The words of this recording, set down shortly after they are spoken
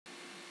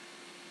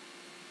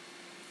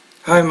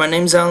Hi, my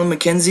name's Alan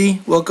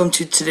McKenzie. Welcome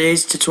to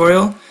today's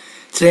tutorial.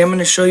 Today I'm going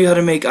to show you how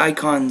to make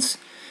icons.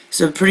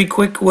 It's a pretty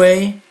quick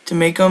way to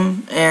make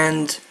them,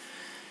 and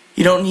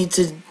you don't need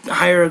to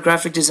hire a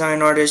graphic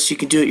design artist. You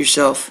can do it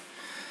yourself.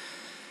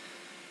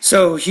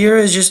 So here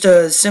is just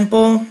a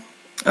simple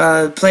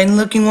plain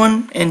looking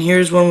one, and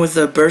here's one with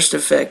a burst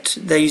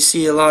effect that you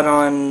see a lot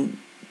on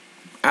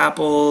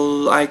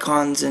Apple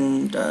icons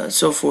and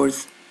so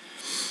forth.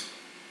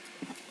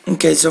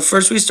 Okay, so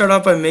first we start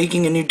off by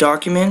making a new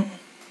document.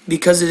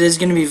 Because it is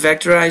going to be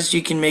vectorized,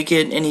 you can make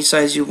it any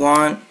size you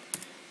want,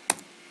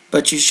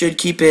 but you should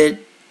keep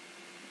it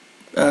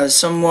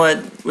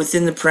somewhat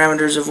within the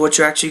parameters of what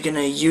you're actually going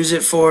to use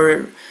it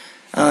for,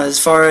 as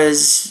far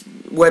as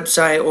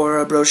website or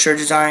a brochure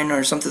design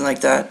or something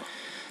like that.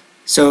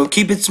 So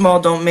keep it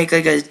small, don't make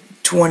like a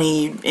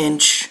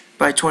 20-inch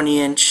by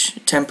 20-inch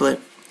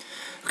template.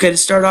 Okay, to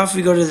start off,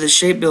 we go to the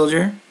shape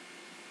builder,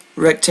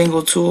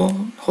 rectangle tool,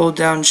 hold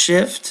down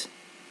shift,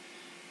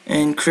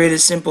 and create a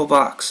simple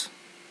box.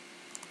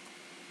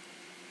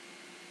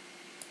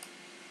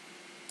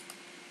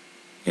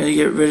 You gotta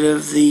get rid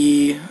of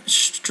the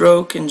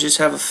stroke and just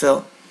have a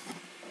fill.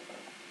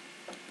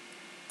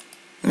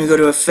 Then we go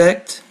to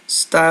Effect,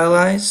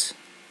 Stylize,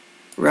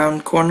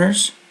 Round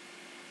Corners.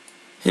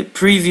 Hit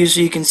Preview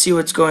so you can see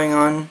what's going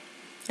on.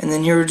 And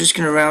then here we're just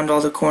gonna round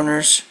all the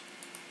corners.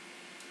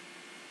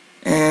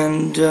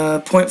 And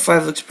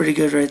 0.5 looks pretty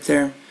good right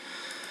there.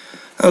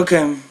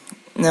 Okay,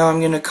 now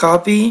I'm gonna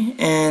copy,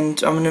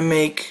 and I'm gonna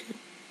make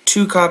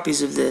 2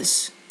 copies of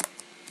this.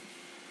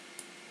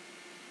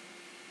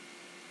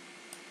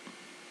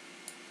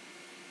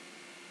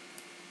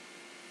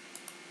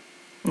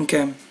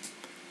 Okay.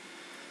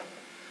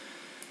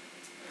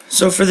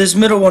 So for this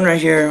middle one right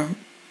here,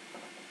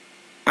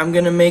 I'm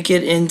going to make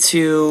it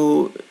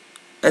into,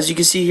 as you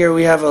can see here,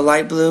 we have a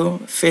light blue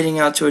fading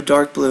out to a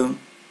dark blue.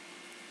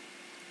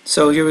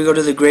 So here we go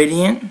to the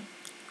gradient.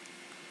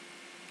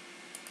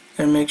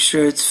 And make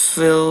sure it's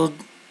filled.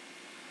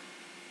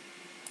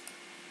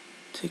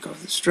 Take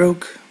off the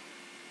stroke.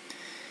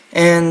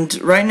 And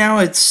right now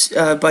it's,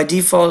 by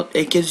default,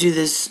 it gives you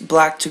this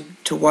black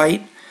to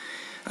white.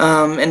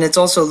 And it's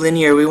also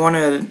linear. We want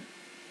to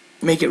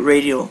make it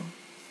radial.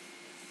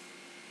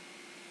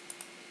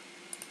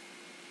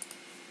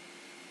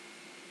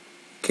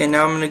 Okay,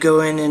 now I'm going to go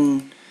in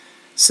and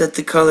set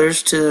the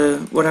colors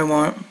to what I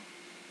want.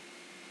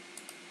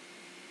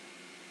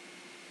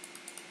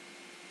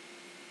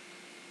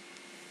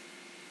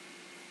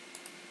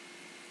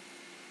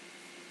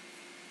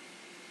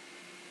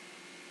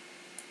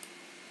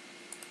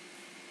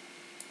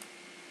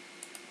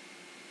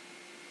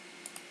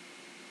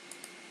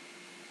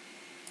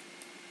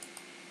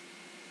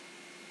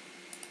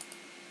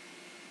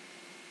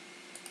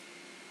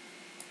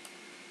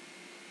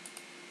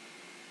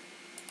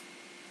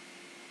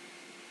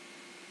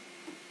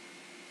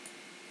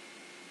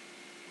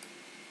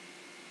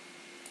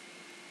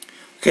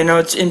 Okay, now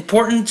it's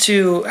important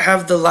to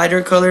have the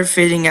lighter color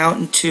fading out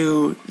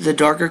into the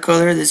darker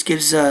color. This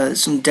gives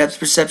some depth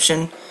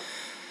perception,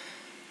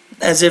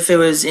 as if it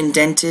was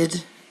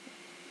indented.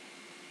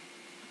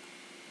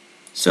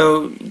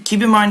 So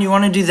keep in mind you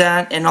want to do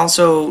that, and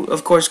also,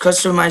 of course,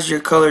 customize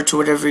your color to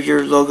whatever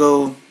your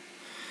logo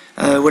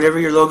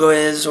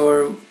is,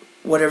 or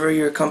whatever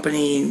your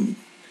company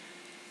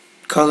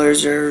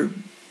colors, or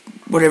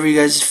whatever you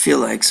guys feel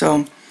like.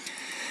 So,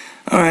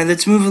 alright,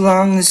 let's move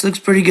along. This looks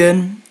pretty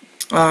good.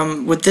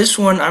 With this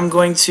one, I'm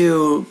going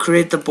to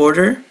create the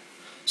border.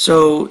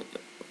 So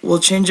we'll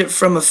change it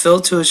from a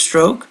fill to a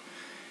stroke.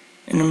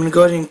 And I'm going to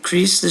go ahead and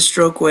increase the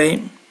stroke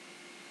weight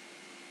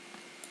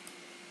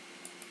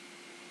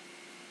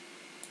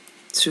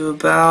to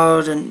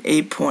about an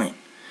 8 point.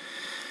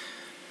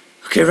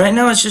 Okay, right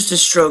now it's just a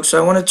stroke,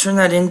 so I want to turn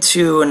that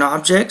into an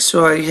object.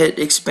 So I hit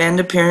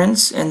expand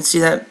appearance, and see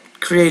that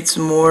creates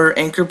more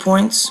anchor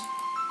points.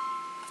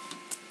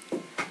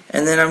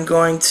 And then I'm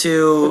going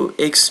to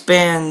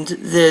expand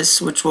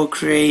this, which will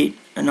create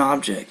an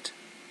object.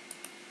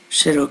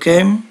 Hit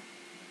OK.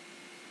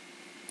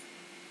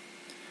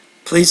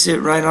 Place it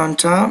right on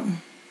top.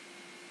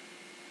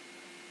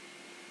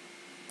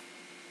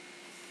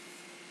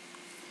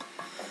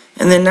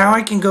 And then now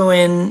I can go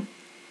in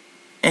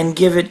and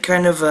give it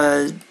kind of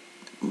a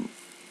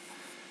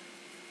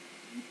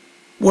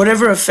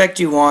whatever effect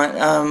you want.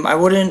 I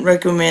wouldn't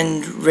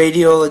recommend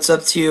radial, it's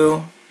up to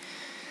you.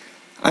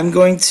 I'm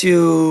going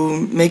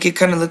to make it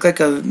kind of look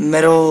like a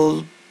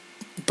metal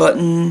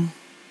button.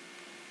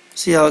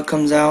 See how it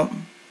comes out.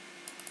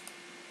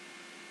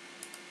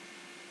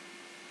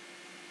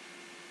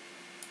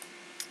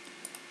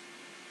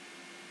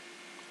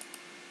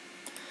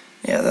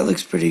 Yeah, that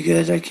looks pretty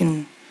good. You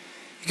can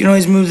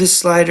always move this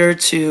slider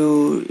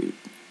to,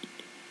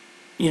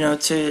 to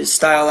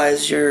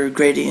stylize your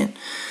gradient.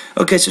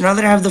 Okay, so now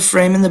that I have the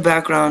frame in the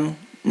background,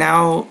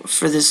 now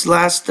for this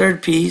last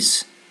third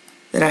piece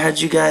that I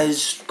had you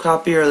guys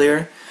copy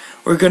earlier,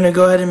 we're going to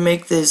go ahead and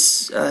make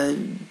this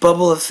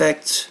bubble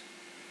effect,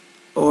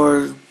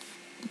 or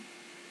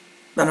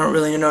I don't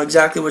really know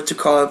exactly what to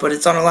call it, but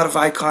it's on a lot of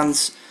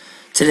icons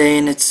today,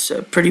 and it's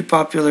a pretty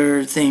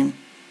popular theme.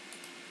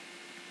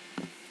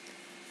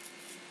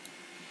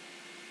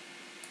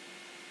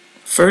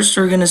 First,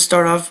 we're going to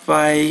start off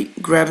by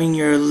grabbing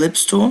your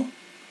ellipse tool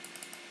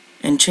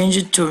and change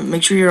it to,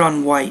 make sure you're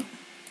on white.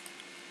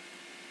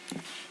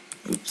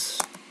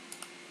 Oops.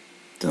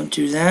 Don't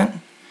do that.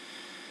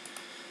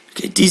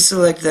 Okay,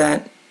 deselect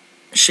that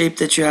shape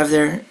that you have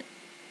there.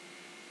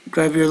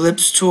 Grab your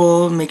ellipse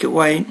tool, make it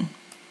white,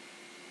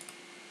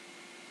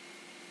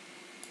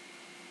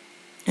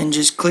 and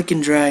just click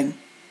and drag.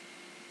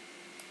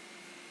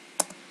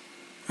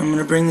 I'm going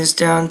to bring this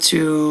down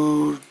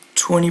to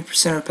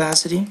 20%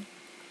 opacity.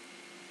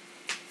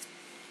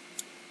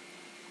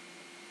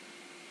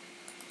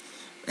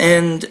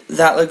 And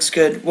that looks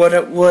good.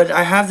 What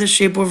I have this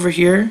shape over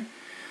here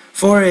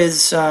for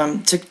is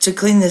to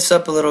clean this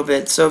up a little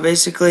bit. So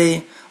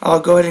basically, I'll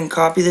go ahead and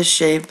copy this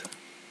shape,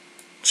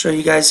 show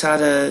you guys how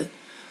to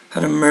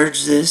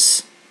merge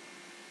this.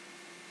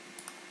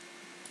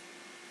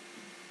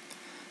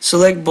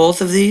 Select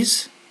both of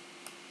these,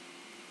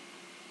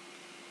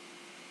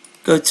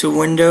 go to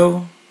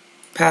Window,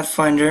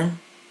 Pathfinder,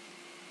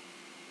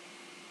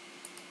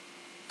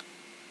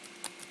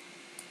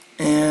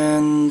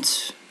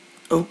 and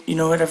oh, you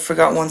know what, I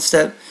forgot one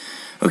step.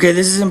 Okay,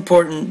 this is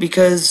important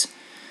because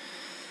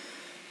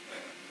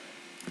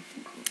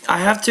I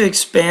have to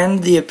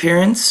expand the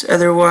appearance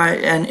otherwise,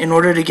 and in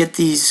order to get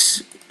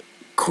these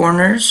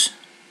corners.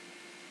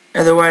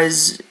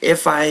 Otherwise,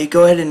 if I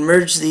go ahead and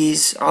merge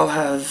these,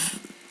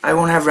 I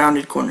won't have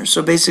rounded corners.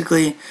 So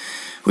basically,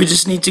 we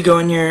just need to go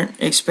in here,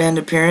 expand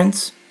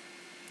appearance,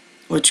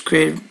 which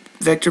create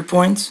vector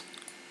points,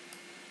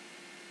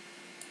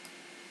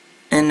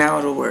 and now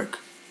it'll work.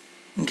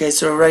 Okay,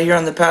 so right here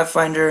on the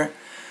Pathfinder,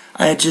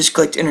 I just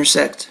clicked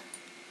intersect.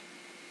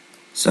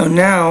 So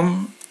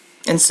now,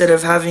 instead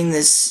of having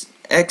this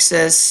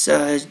excess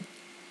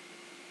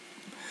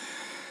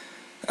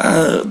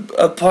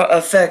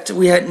effect,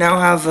 we now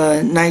have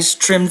a nice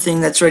trim thing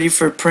that's ready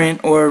for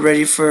print or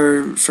ready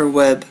for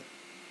web.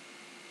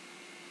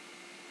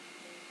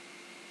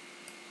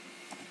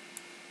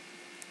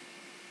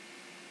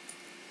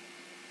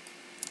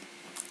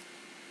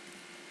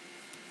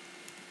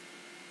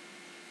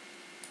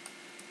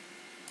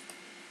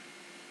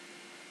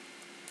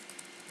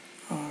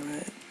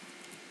 Alright,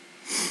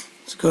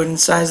 let's go ahead and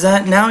size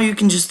that. Now you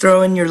can just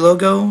throw in your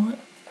logo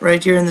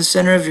right here in the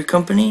center of your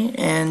company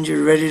and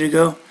you're ready to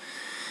go.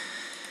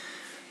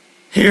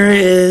 Here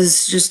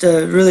is just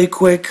a really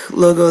quick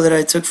logo that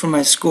I took from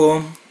my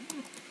school.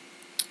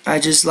 I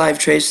just live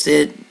traced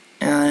it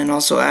and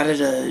also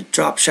added a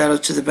drop shadow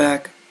to the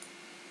back.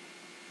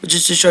 But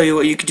just to show you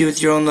what you could do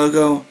with your own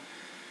logo,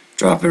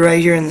 drop it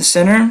right here in the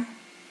center.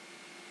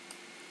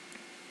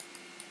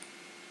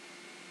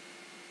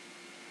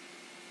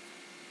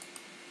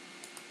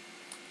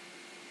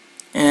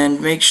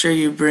 And make sure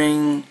you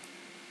bring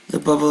the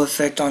bubble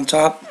effect on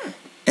top,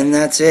 and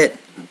that's it.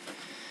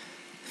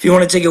 If you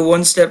want to take it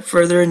one step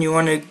further and you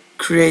want to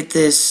create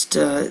this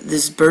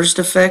this burst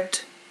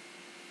effect,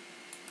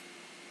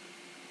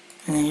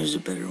 and here's a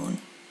better one.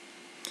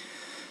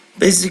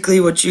 Basically,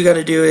 what you got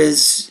to do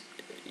is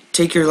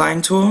take your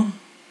line tool,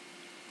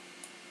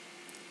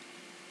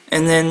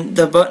 and then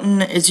the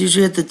button is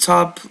usually at the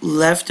top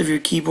left of your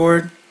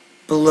keyboard,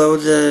 below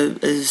the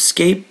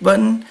escape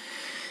button.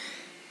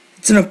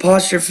 It's an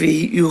apostrophe.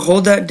 You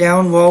hold that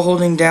down while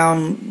holding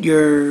down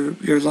your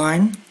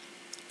line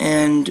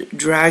and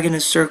drag in a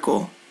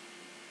circle.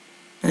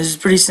 This is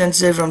pretty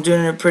sensitive. I'm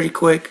doing it pretty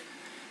quick,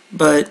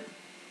 but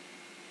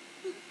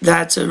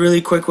that's a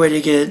really quick way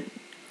to get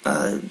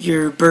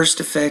your burst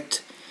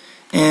effect.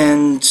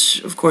 And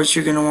of course,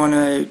 you're going to want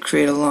to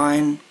create a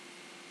line,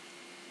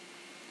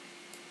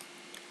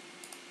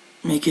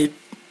 make it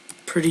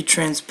pretty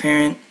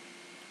transparent.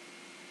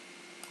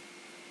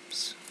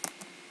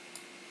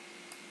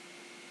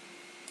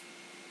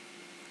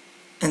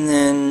 And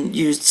then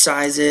you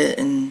size it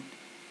and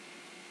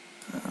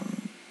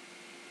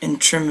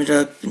trim it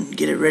up and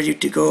get it ready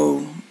to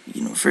go,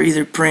 you know, for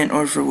either print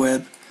or for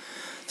web.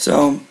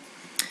 So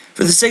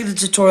for the sake of the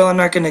tutorial, I'm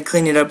not going to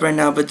clean it up right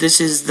now, but this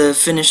is the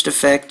finished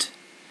effect,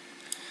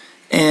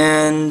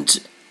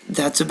 and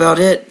that's about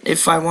it.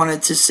 If I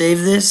wanted to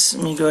save this,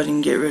 let me go ahead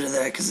and get rid of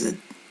that because it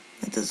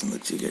doesn't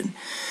look too good.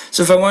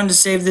 So if I wanted to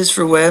save this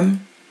for web,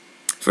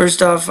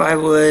 first off,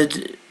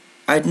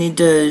 I'd need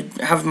to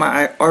have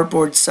my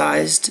artboard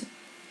sized,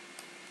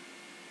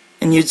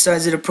 and you'd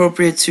size it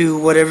appropriate to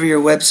whatever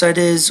your website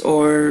is,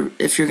 or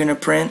if you're gonna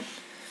print.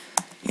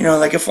 You know,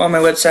 like if on my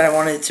website I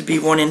wanted it to be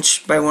 1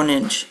 inch by 1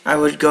 inch, I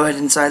would go ahead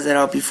and size that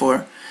out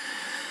before.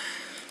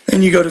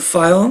 Then you go to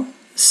File,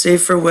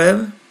 Save for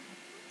Web,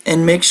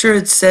 and make sure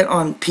it's set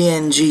on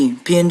PNG.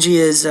 PNG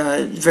is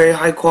very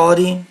high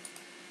quality.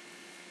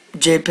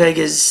 JPEG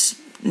is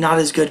not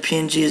as good.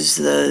 PNG is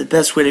the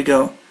best way to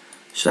go.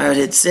 So I would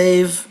hit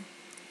Save.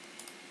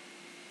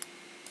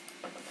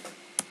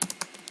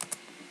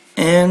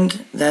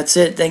 And that's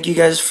it. Thank you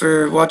guys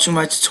for watching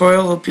my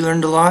tutorial. Hope you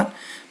learned a lot.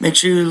 Make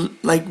sure you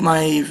like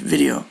my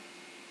video.